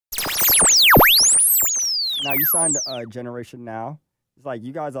Now you signed Generation Now. It's like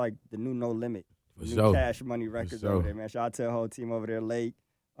you guys are like the new No Limit, For new sure. Cash Money Records For sure. over there, man. Shout out to the whole team over there, Lake,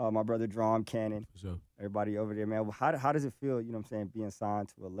 my brother Drum Cannon, For sure. everybody over there, man. Well, how does it feel, you know what I'm saying, being signed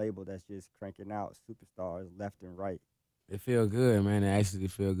to a label that's just cranking out superstars left and right? It feel good, man. It actually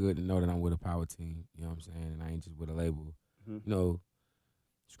feel good to know that I'm with a power team. You know what I'm saying? And I ain't just with a label. Mm-hmm. You know,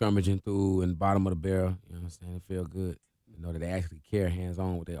 scrummaging through and bottom of the barrel. You know what I'm saying? It feel good to know that they actually care hands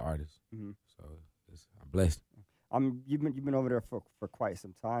on with their artists. Mm-hmm. So I'm blessed. You've been over there for quite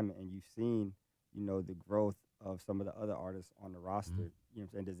some time, and you've seen, you know, the growth of some of the other artists on the roster. Mm-hmm. You know what I'm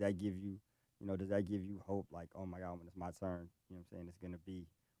saying? Does that give you hope? Like, oh my God, when it's my turn, you know what I'm saying, it's gonna be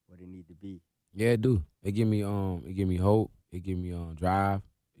what it need to be. Yeah, it do. It give me hope. It give me drive.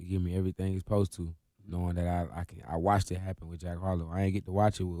 It give me everything it's supposed to. Knowing that I watched it happen with Jack Harlow. I ain't get to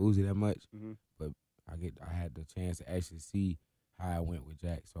watch it with Uzi that much, but I had the chance to actually see how it went with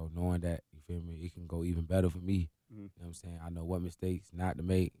Jack. So knowing that, you feel me, it can go even better for me. You know what I'm saying? I know what mistakes not to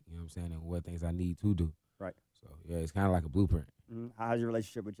make, you know what I'm saying, and what things I need to do. Right. So yeah, it's kinda like a blueprint. How's your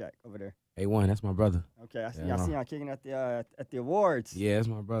relationship with Jack over there? A1, that's my brother. Okay, I see y'all kicking at the awards. Yeah, that's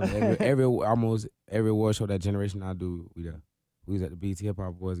my brother. Almost every award show that Generation I do, we there. We was at the BT Hip Hop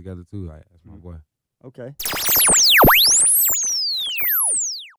Awards together too. Like, that's my boy. Okay.